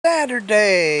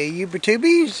Saturday,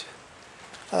 YouTubies.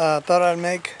 Thought I'd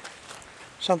make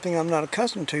something I'm not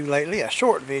accustomed to lately, a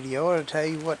short video to tell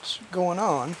you what's going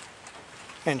on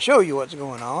and show you what's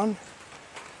going on.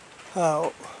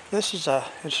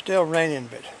 It's still raining,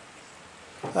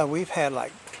 but we've had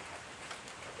like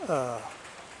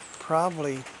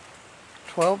probably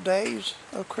 12 days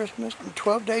of Christmas,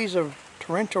 12 days of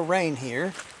torrential rain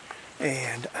here,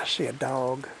 and I see a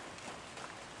dog.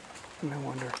 I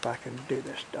wonder if I can do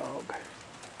this dog.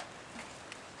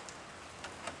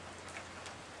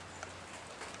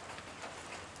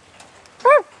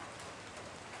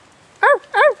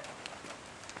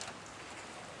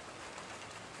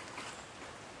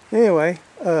 Anyway,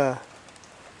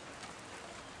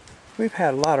 we've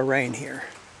had a lot of rain here,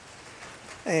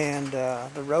 and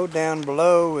the road down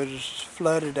below is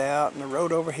flooded out, and the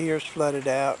road over here is flooded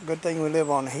out. Good thing we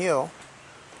live on a hill.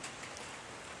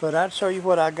 But I'd show you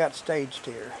what I got staged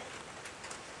here.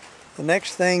 The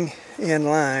next thing in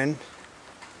line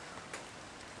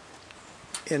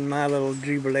in my little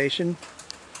jubilation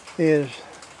is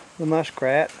the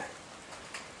muskrat.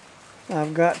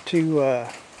 I've got to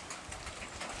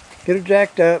get it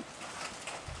jacked up,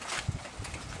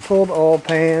 pull the oil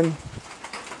pan,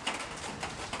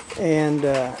 and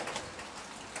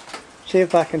see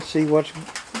if I can see what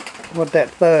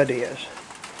that thud is.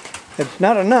 It's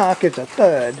not a knock, it's a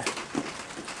thud.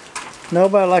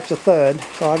 Nobody likes a thud,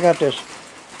 so I got this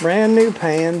brand new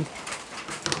pan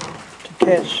to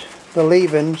catch the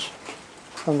leavings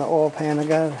from the oil pan I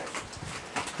got.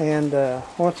 And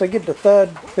once I get the thud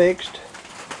fixed,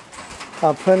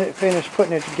 I'll finish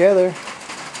putting it together,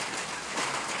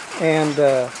 and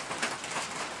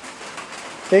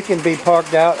it can be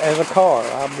parked out as a car.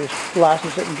 I'll just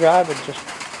license it and drive it,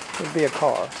 it'll be a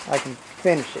car. I can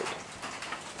finish it.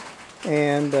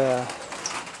 And the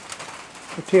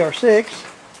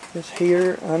TR6 is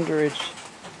here under its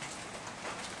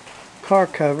car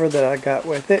cover that I got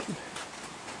with it.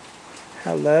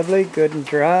 How lovely, good and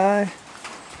dry.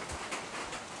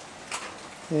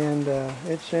 And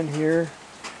it's in here,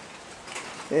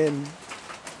 and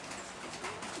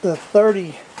the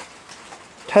 30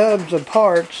 tubs of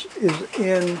parts is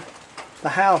in the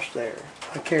house there.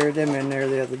 I carried them in there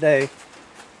the other day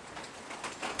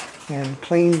and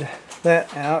cleaned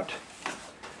that out.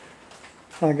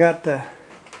 I got the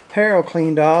Herald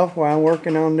cleaned off while I'm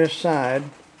working on this side,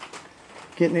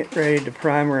 getting it ready to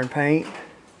primer and paint.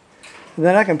 And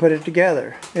then I can put it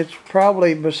together. It's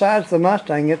probably, besides the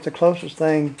Mustang, it's the closest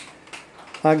thing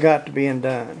I got to being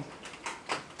done.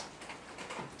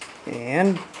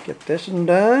 And get this one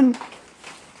done.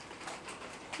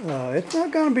 It's not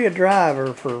going to be a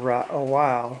driver for a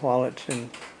while it's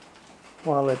in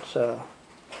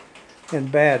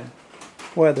bad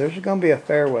weather. It's going to be a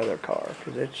fair weather car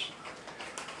because it's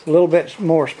a little bit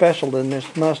more special than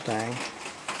this Mustang.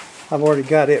 I've already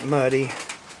got it muddy,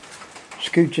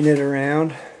 scooching it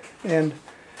around, and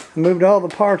I moved all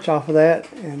the parts off of that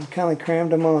and kind of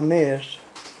crammed them on this.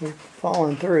 They're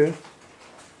falling through.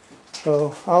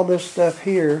 So all this stuff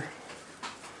here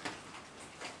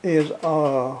is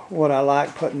what I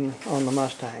like putting on the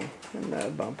Mustang, and the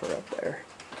bumper up there.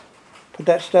 Put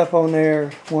that stuff on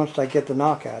there once I get the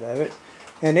knock out of it,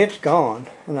 and it's gone,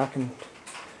 and I can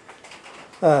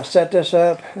set this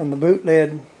up, and the boot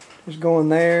lid is going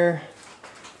there,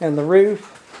 and the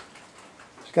roof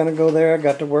is going to go there. I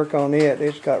got to work on it.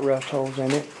 It's got rust holes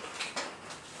in it,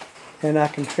 and I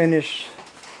can finish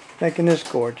making this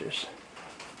gorgeous.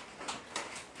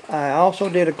 I also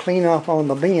did a clean off on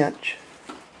the bench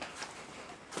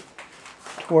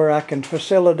to where I can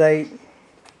facilitate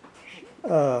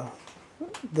the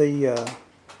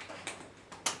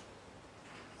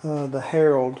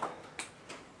Herald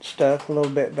stuff a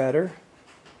little bit better.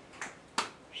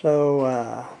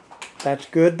 So that's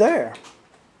good there.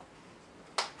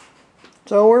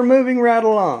 So we're moving right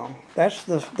along. That's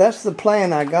the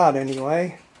plan I got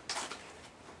anyway.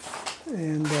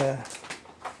 And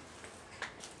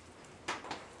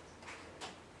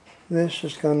this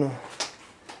is gonna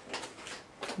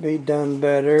be done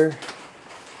better.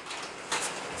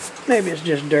 Maybe it's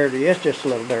just dirty. It's just a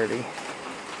little dirty.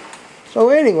 So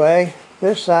anyway,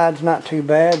 this side's not too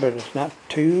bad, but it's not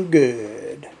too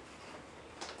good.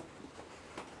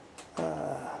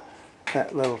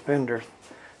 That little fender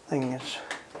thing is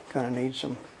gonna need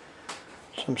some.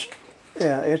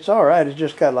 Yeah, it's all right. It's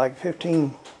just got like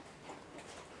 15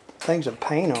 things of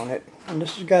paint on it, and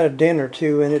this has got a dent or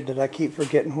two in it that I keep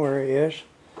forgetting where it is.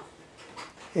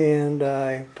 And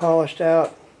I polished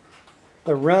out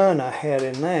the run I had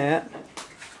in that.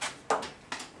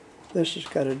 This has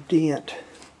got a dent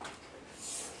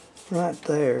right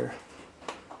there.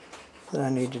 that I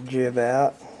need to jib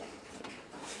out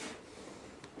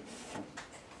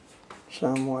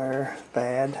somewhere.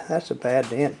 Bad. That's a bad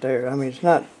dent there. I mean, it's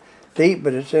not deep,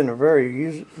 but it's in a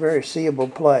very seeable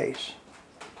place.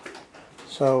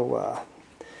 So,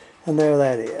 and there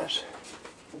that is.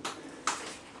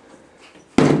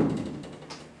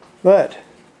 But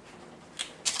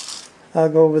I'll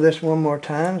go over this one more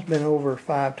time. It's been over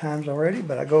 5 times already,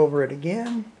 but I'll go over it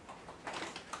again.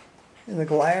 And the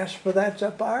glass for that's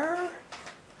up there.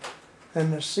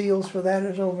 And the seals for that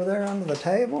is over there under the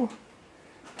table.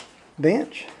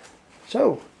 Bench.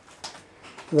 So,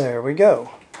 there we go.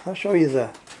 I'll show you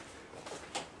the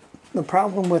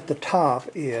problem with the top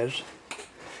is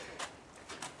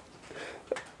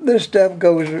this stuff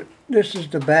goes, this is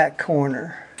the back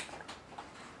corner.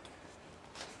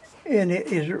 And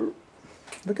it is,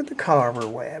 look at the carver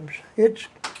webs. It's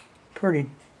pretty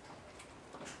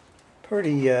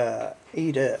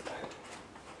eat up.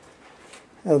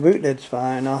 Now, the boot lid's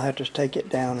fine. I'll have to take it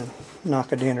down and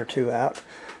knock a dent or two out.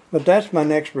 But that's my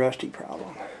next rusty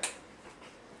problem.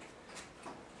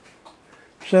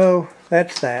 So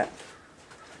that's that.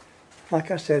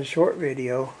 Like I said, short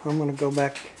video. I'm going to go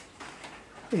back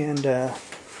and it's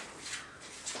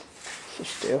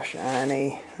still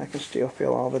shiny. I can still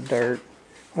feel all the dirt.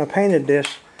 When I painted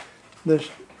this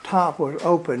top was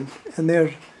open,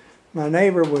 and my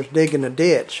neighbor was digging a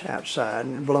ditch outside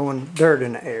and blowing dirt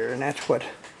in the air, and that's what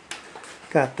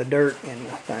got the dirt in the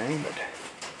thing. But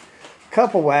a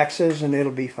couple waxes and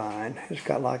it'll be fine. It's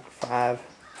got like 5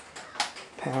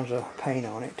 pounds of paint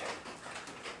on it.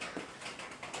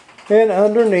 And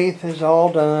underneath is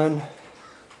all done.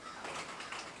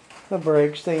 The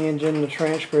brakes, the engine, the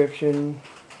transcription,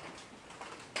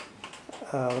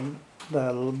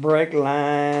 the brake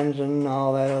lines and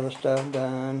all that other stuff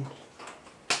done.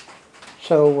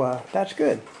 So that's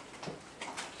good.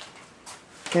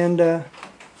 And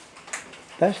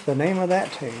that's the name of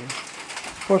that tune.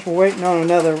 Of course, we're waiting on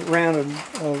another round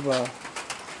of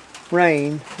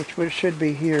rain, which should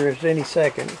be here at any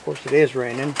second. Of course, it is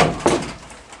raining.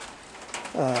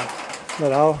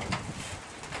 But as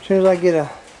soon as I get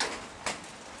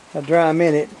a dry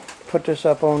minute, put this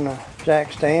up on the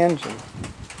jack stands and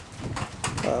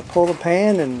pull the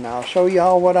pan, and I'll show you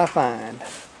all what I find.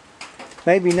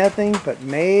 Maybe nothing, but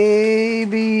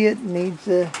maybe it needs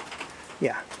a,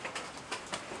 yeah.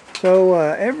 So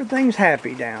everything's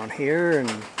happy down here in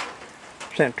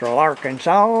Central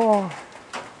Arkansas.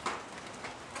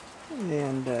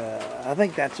 And I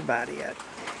think that's about it.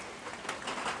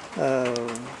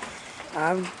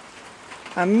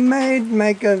 I may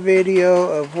make a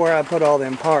video of where I put all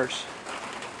them parts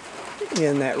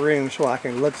in that room so I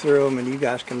can look through them, and you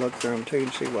guys can look through them too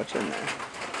and see what's in there.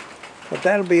 But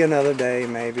that'll be another day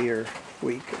maybe, or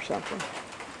week or something.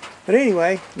 But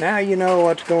anyway, now you know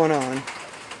what's going on.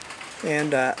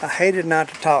 And I hated not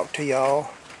to talk to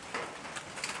y'all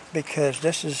because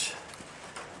this is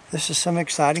some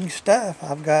exciting stuff.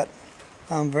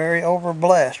 I'm very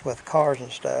overblessed with cars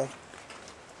and stuff.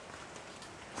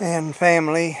 And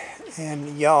family,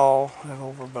 and y'all have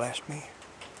overblessed me.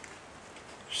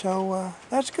 So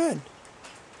that's good.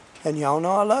 And y'all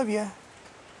know I love you.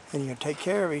 And you take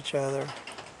care of each other.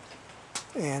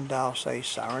 And I'll say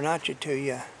saranatcha to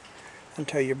you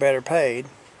until you're better paid.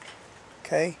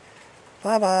 Okay?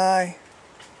 Bye-bye.